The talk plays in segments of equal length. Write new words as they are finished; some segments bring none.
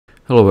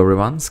Hello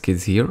everyone,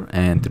 Skids here,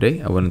 and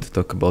today I wanted to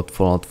talk about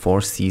Fallout 4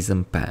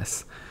 Season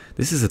Pass.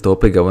 This is a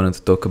topic I wanted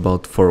to talk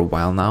about for a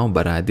while now,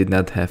 but I did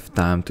not have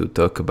time to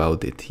talk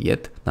about it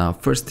yet. Now,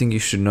 first thing you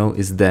should know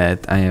is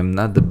that I am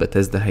not the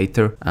Bethesda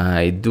hater.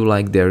 I do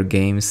like their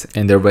games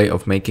and their way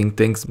of making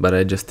things, but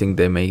I just think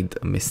they made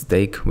a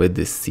mistake with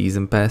this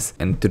Season Pass.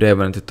 And today I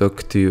wanted to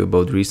talk to you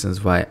about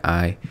reasons why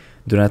I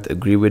do not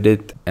agree with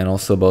it, and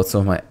also about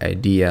some of my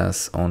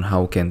ideas on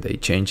how can they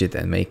change it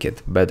and make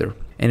it better.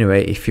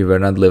 Anyway, if you were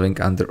not living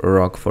under a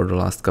rock for the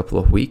last couple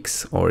of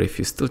weeks, or if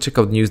you still check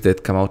out news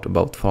that come out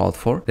about Fallout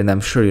 4, then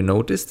I'm sure you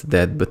noticed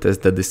that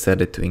Bethesda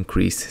decided to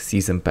increase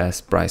Season Pass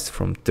price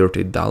from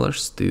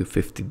 $30 to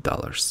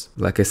 $50.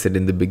 Like I said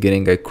in the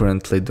beginning, I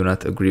currently do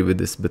not agree with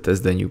this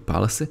Bethesda new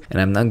policy,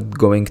 and I'm not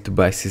going to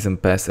buy Season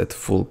Pass at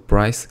full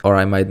price, or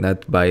I might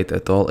not buy it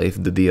at all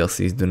if the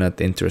DLCs do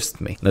not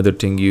interest me. Another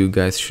thing you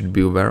guys should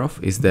be aware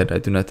of is that I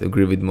do not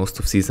agree with most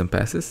of Season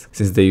Passes,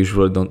 since they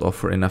usually don't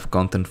offer enough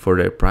content for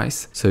their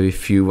price. So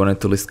if you wanted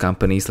to list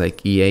companies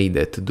like EA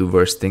that do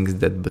worse things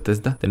than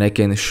Bethesda, then I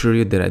can assure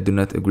you that I do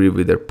not agree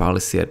with their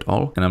policy at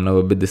all, and I'm now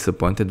a bit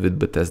disappointed with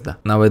Bethesda.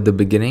 Now at the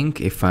beginning,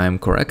 if I'm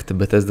correct,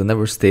 Bethesda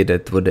never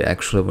stated what they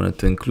actually wanted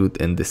to include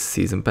in this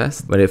Season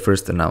Pass when they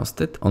first announced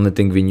it. Only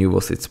thing we knew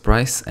was its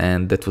price,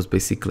 and that was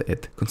basically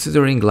it.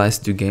 Considering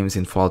last two games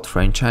in Fallout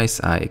franchise,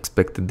 I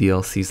expected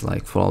DLCs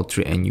like Fallout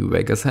 3 and New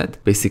Vegas had,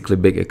 basically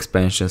big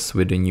expansions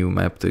with a new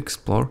map to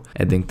explore,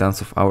 adding tons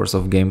of hours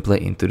of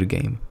gameplay into the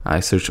game.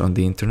 I searched on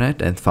the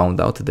internet and found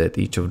out that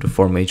each of the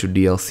 4 major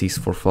DLCs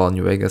for Fallout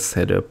New Vegas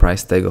had a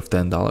price tag of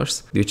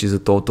 $10, which is a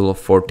total of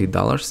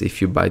 $40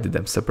 if you buy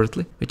them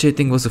separately, which I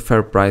think was a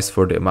fair price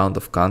for the amount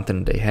of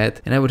content they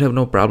had, and I would have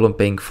no problem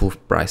paying full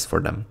price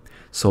for them.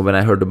 So when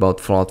I heard about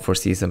Fallout 4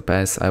 Season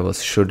Pass, I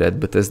was sure that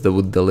Bethesda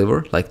would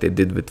deliver like they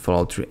did with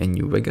Fallout 3 and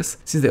New Vegas,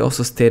 since they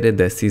also stated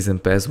that Season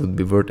Pass would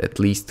be worth at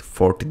least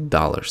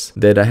 $40.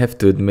 That, I have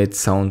to admit,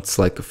 sounds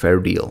like a fair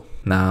deal.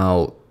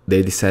 Now,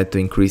 they decided to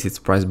increase its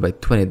price by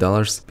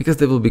 $20 because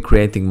they will be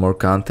creating more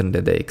content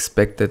than they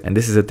expected, and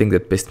this is the thing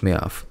that pissed me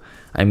off.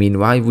 I mean,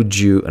 why would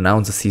you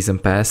announce a Season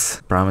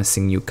Pass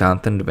promising new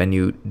content when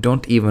you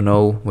don't even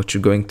know what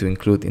you're going to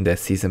include in that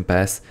Season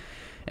Pass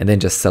and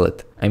then just sell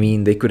it? I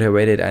mean, they could have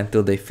waited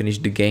until they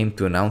finished the game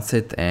to announce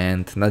it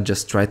and not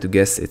just try to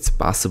guess its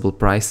possible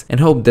price and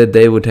hope that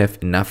they would have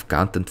enough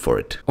content for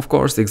it. Of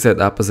course, the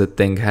exact opposite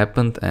thing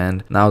happened,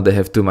 and now they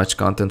have too much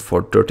content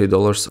for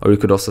 $30, or you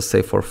could also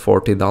say for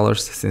 $40,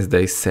 since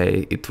they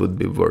say it would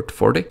be worth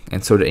 $40,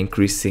 and so they're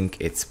increasing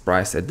its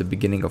price at the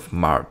beginning of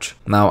March.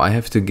 Now, I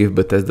have to give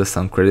Bethesda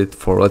some credit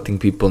for letting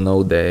people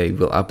know they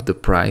will up the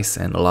price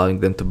and allowing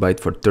them to buy it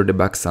for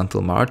 $30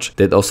 until March.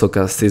 That also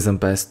caused Season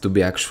Pass to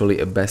be actually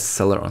a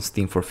bestseller on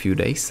Steam for a few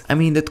days. I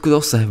mean, that could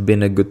also have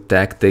been a good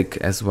tactic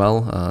as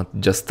well.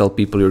 Just tell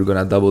people you're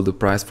gonna double the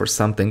price for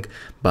something,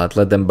 but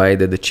let them buy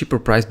it at a cheaper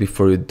price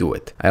before you do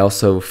it. I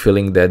also have a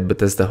feeling that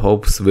Bethesda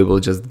hopes we will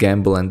just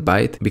gamble and buy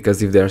it,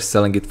 because if they are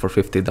selling it for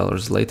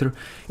 $50 later,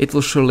 it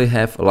will surely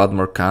have a lot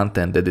more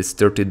content than this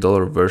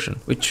 $30 version,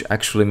 which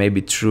actually may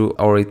be true,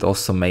 or it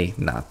also may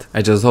not.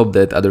 I just hope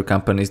that other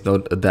companies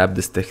don't adapt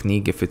this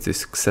technique if it is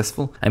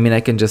successful. I mean,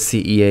 I can just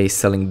see EA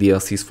selling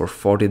DLCs for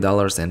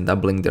 $40 and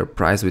doubling their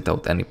price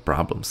without any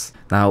problems.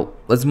 Now,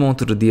 let's move on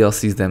to the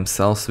DLCs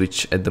themselves,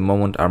 which at the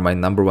moment are my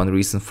 #1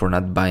 reason for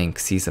not buying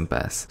Season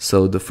Pass.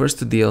 So the first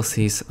two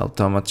DLCs,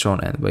 Automatron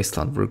and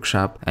Wasteland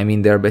Workshop, I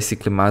mean, they are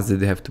basically mods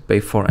that you have to pay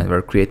for and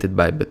were created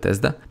by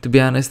Bethesda. To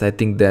be honest, I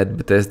think that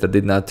Bethesda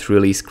did not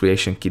release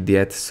Creation Kit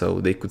yet, so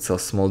they could sell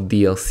small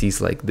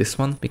DLCs like this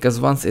one, because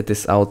once it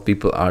is out,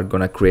 people are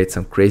gonna create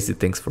some crazy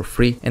things for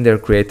free, and they're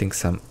creating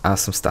some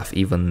awesome stuff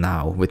even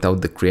now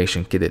without the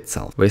Creation Kit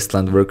itself.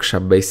 Wasteland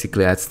Workshop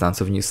basically adds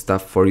tons of new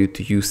stuff for you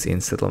to use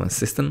in Settlement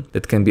System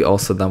that can be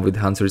also done with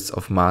hundreds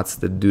of mods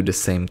that do the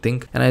same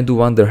thing, and I do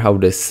wonder how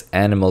this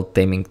animal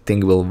taming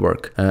thing will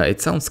work. It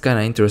sounds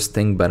kinda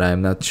interesting, but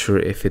I'm not sure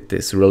if it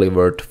is really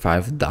worth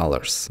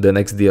 $5. The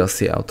next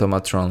DLC,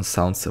 Automatron,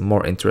 sounds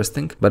more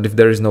interesting, but if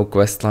there is no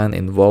questline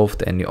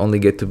involved and you only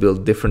get to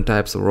build different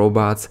types of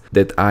robots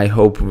that I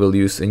hope will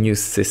use a new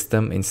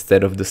system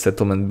instead of the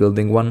settlement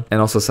building one, and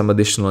also some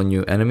additional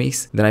new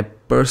enemies, then I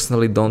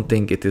personally don't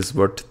think it is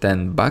worth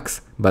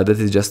 $10, but that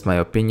is just my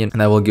opinion,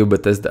 and I will give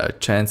Bethesda a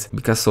chance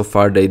because so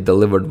far they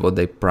delivered what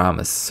they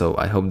promised, so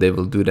I hope they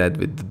will do that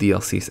with the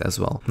DLCs as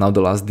well. Now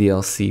the last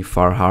DLC,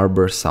 Far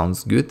Harbor,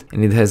 sounds good,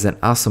 and it has an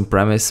awesome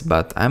premise,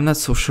 but I'm not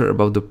so sure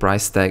about the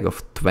price tag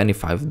of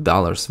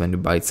 $25 when you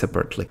buy it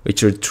separately.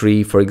 Witcher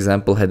 3, for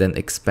example, had an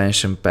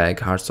expansion pack,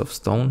 Hearts of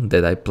Stone,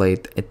 that I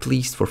played at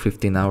least for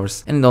 15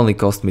 hours, and it only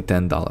cost me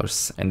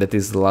 $10, and that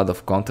is a lot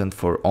of content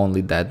for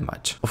only that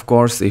much. Of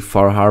course, if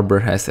Far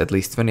Harbor has at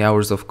least 20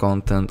 hours of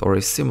content or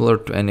is similar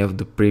to any of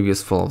the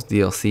previous Fallout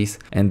DLCs,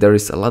 and there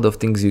is a lot of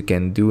things you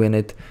can do in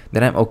it,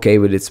 then I'm okay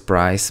with its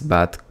price,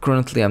 but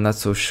currently I'm not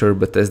so sure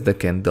Bethesda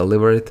can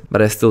deliver it,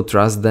 but I still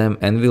trust them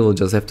and we will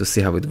just have to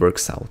see how it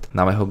works out.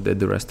 Now I hope that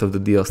the rest of the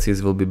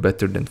DLCs will be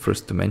better than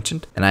first two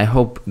mentioned, and I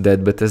hope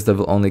that Bethesda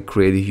will only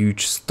create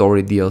huge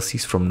story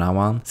DLCs from now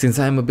on, since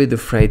I'm a bit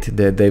afraid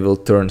that they will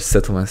turn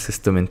settlement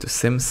system into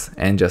Sims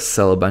and just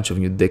sell a bunch of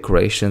new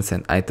decorations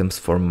and items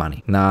for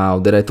money. Now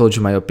that I told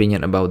you my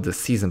opinion about the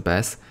season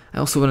pass, I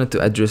also wanted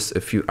to address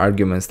a few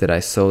arguments that I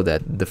saw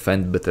that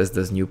defend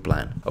Bethesda's new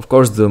plan. Of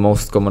course, the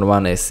most common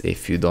one is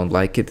if you don't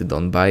like it,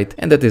 don't buy it,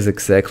 and that is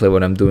exactly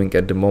what I'm doing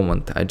at the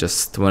moment. I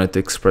just wanted to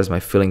express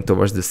my feeling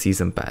towards the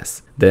season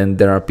pass. Then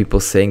there are people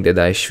saying that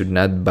I should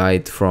not buy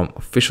it from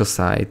official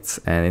sites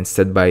and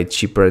instead buy it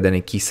cheaper than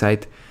a key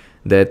site.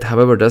 That,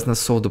 however, does not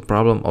solve the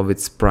problem of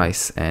its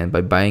price, and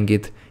by buying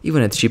it,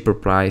 even at cheaper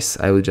price,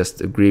 I will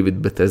just agree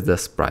with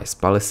Bethesda's price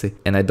policy,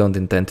 and I don't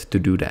intend to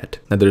do that.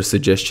 Another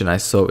suggestion I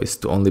saw is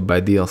to only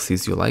buy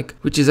DLCs you like,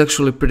 which is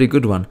actually a pretty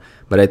good one,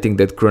 but I think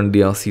that current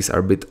DLCs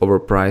are a bit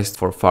overpriced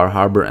for Far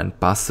Harbor and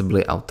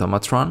possibly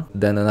Automatron.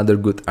 Then another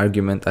good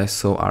argument I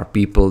saw are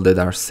people that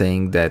are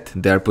saying that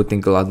they are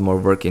putting a lot more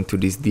work into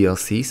these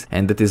DLCs,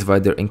 and that is why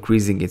they're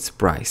increasing its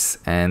price,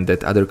 and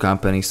that other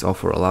companies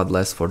offer a lot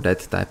less for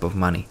that type of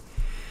money.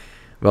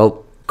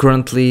 Well,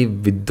 currently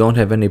we don't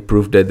have any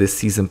proof that this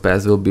season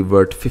pass will be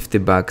worth 50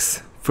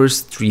 bucks.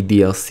 First 3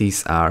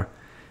 DLCs are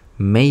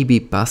maybe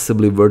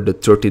possibly worth the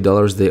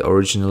 $30 they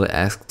originally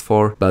asked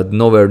for, but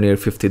nowhere near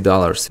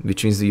 $50,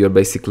 which means you're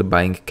basically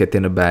buying a cat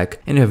in a bag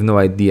and you have no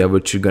idea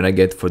what you're gonna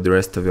get for the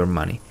rest of your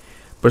money.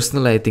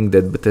 Personally, I think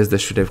that Bethesda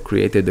should have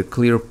created a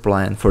clear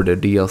plan for the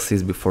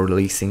DLCs before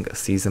releasing a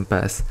season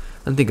pass,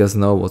 letting us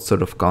know what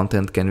sort of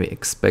content can we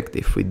expect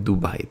if we do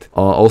buy it.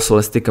 Also,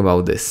 let's think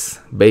about this.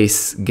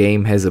 Base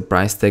game has a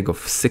price tag of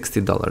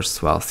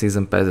 $60, while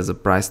season pass has a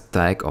price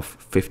tag of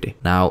 $50.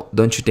 Now,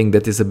 don't you think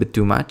that is a bit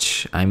too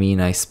much? I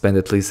mean, I spent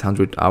at least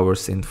 100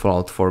 hours in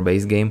Fallout 4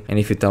 base game, and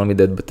if you tell me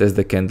that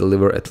Bethesda can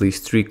deliver at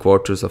least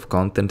 3/4 of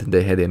content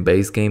they had in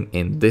base game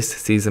in this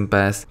season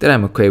pass, then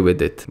I'm okay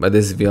with it. But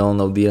as we all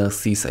know,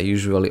 DLCs are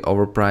usually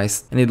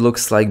overpriced, and it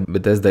looks like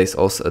Bethesda is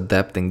also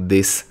adapting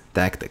this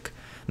tactic.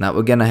 Now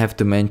again, I have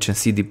to mention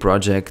CD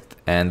Projekt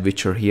and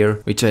Witcher here,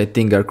 which I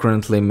think are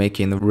currently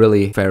making a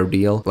really fair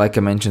deal. Like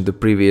I mentioned, the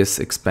previous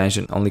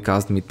expansion only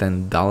cost me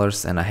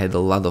 $10 and I had a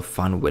lot of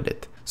fun with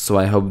it. So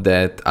I hope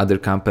that other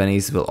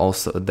companies will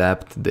also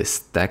adapt this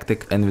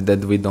tactic and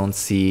that we don't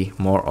see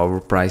more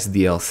overpriced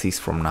DLCs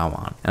from now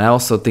on. And I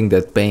also think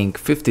that paying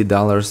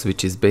 $50,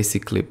 which is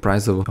basically the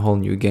price of a whole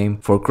new game,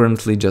 for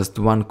currently just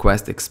 1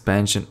 quest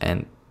expansion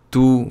and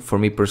 2, for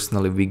me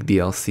personally, weak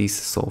DLCs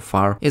so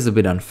far, is a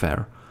bit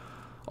unfair.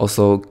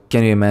 Also,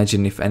 can you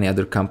imagine if any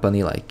other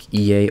company like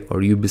EA or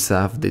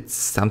Ubisoft did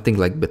something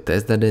like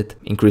Bethesda did?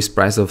 Increase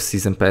price of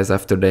season pass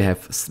after they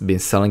have been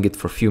selling it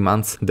for a few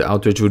months? The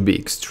outrage would be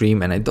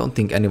extreme and I don't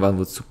think anyone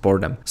would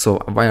support them. So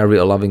why are we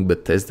allowing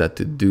Bethesda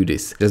to do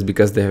this? Just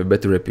because they have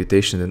better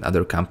reputation than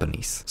other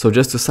companies. So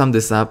just to sum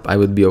this up, I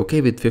would be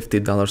okay with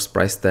 $50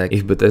 price tag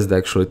if Bethesda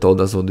actually told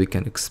us what we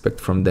can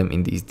expect from them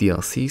in these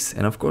DLCs,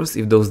 and of course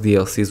if those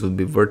DLCs would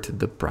be worth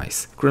the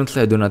price.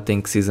 Currently I do not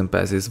think season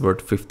pass is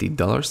worth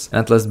 $50,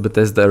 and unless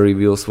Bethesda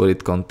reveals what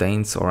it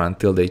contains or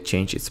until they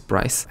change its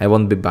price, I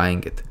won't be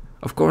buying it.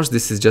 Of course,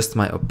 this is just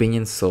my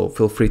opinion, so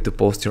feel free to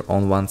post your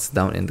own ones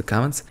down in the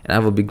comments and I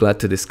will be glad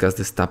to discuss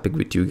this topic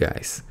with you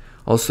guys.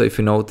 Also, if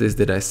you notice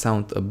that I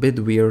sound a bit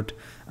weird,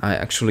 I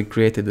actually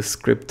created a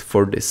script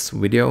for this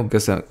video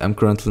because I'm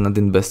currently not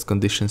in best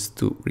conditions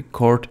to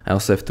record. I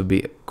also have to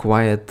be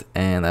quiet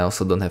and I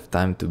also don't have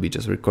time to be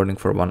just recording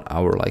for 1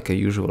 hour like I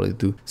usually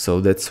do.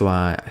 So that's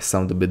why I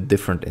sound a bit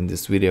different in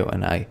this video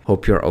and I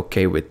hope you're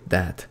okay with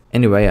that.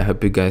 Anyway, I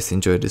hope you guys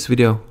enjoyed this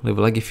video. Leave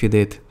a like if you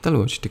did, tell me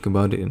what you think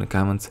about it in the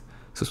comments,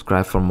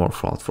 subscribe for more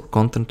Fallout 4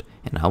 content,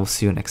 and I will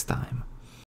see you next time.